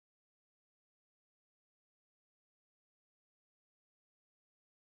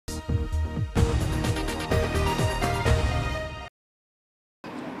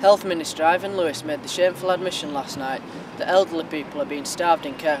Health Minister Ivan Lewis made the shameful admission last night that elderly people are being starved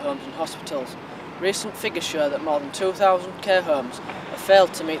in care homes and hospitals. Recent figures show that more than 2,000 care homes have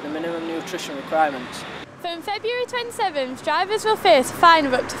failed to meet the minimum nutrition requirements. From February 27th, drivers will face a fine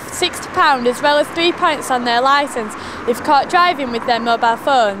of up to £60 as well as 3 points on their licence if caught driving with their mobile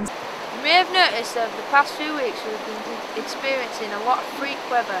phones. You may have noticed over the past few weeks we've been experiencing a lot of freak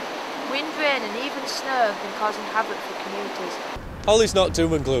weather. Wind, rain and even snow have been causing havoc for commuters. All is not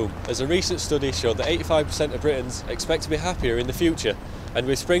doom and gloom, as a recent study showed that 85% of Britons expect to be happier in the future, and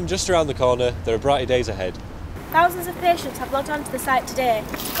with spring just around the corner, there are brighter days ahead. Thousands of patients have logged onto the site today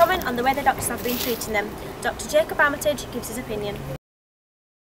to comment on the way the doctors have been treating them. Dr. Jacob Armitage gives his opinion.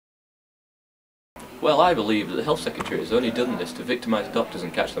 Well, I believe that the Health Secretary has only done this to victimise doctors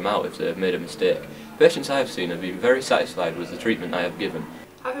and catch them out if they have made a mistake. Patients I have seen have been very satisfied with the treatment I have given.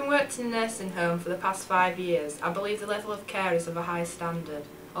 Having worked in a nursing home for the past 5 years, I believe the level of care is of a high standard,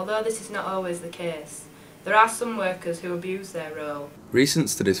 although this is not always the case. There are some workers who abuse their role.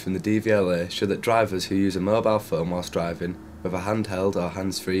 Recent studies from the DVLA show that drivers who use a mobile phone whilst driving, whether handheld or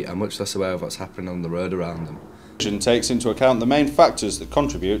hands-free, are much less aware of what's happening on the road around them. Takes into account the main factors that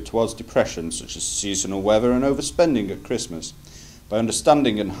contribute towards depression, such as seasonal weather and overspending at Christmas. By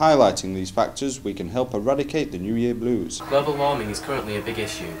understanding and highlighting these factors, we can help eradicate the New Year blues. Global warming is currently a big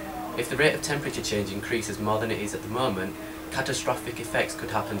issue. If the rate of temperature change increases more than it is at the moment, catastrophic effects could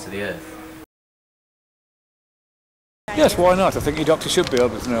happen to the Earth. Yes, why not? I think your doctor should be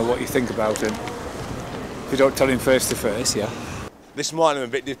able to know what you think about him. If you don't tell him face to face, yeah. This morning I'm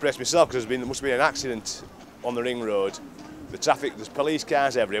a bit depressed myself because there must have been an accident on the ring road. The traffic, there's police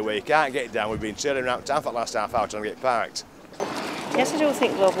cars everywhere, you can't get down. We've been turning around town for the last half hour trying to get parked. Yes, I do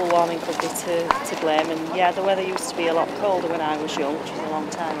think global warming could be to blame, and yeah, the weather used to be a lot colder when I was young, which was a long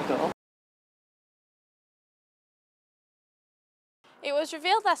time ago. It was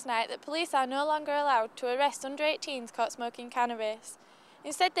revealed last night that police are no longer allowed to arrest under 18s caught smoking cannabis.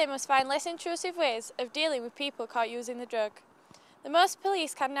 Instead, they must find less intrusive ways of dealing with people caught using the drug. The most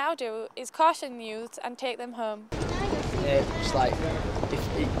police can now do is caution youths and take them home. It's like,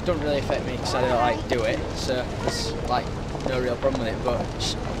 it doesn't really affect me because I don't do it, so it's like no real problem with it, but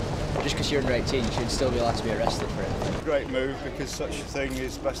just because you're under 18 you should still be allowed to be arrested for it. Great move, because such a thing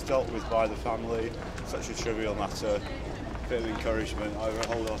is best dealt with by the family, such a trivial matter. Bit of encouragement, I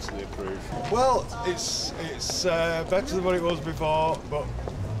wholeheartedly approve. Well, it's better than what it was before, but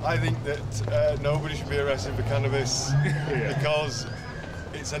I think that nobody should be arrested for cannabis because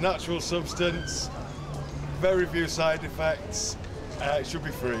it's a natural substance, very few side effects, it should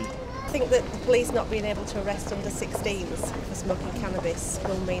be free. I think that the police not being able to arrest under 16s for smoking cannabis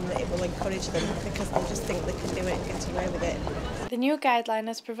will mean that it will encourage them because they'll just think they can do it and get away with it. The new guideline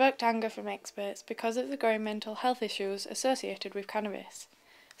has provoked anger from experts because of the growing mental health issues associated with cannabis.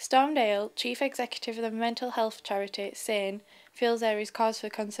 Storm Dale, Chief Executive of the mental health charity SANE, feels there is cause for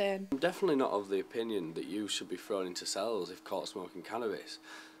concern. I'm definitely not of the opinion that youth should be thrown into cells if caught smoking cannabis,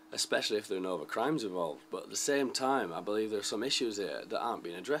 especially if there are no other crimes involved, but at the same time I believe there are some issues here that aren't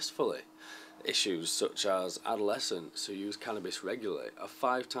being addressed fully. Issues such as adolescents who use cannabis regularly are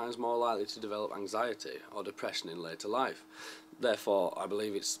 5 times more likely to develop anxiety or depression in later life. Therefore, I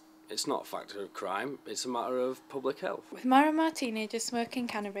believe it's not a factor of crime, it's a matter of public health. With more and more teenagers smoking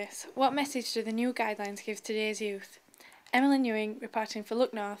cannabis, what message do the new guidelines give today's youth? Emily Newing, reporting for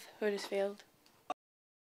Look North, Huddersfield.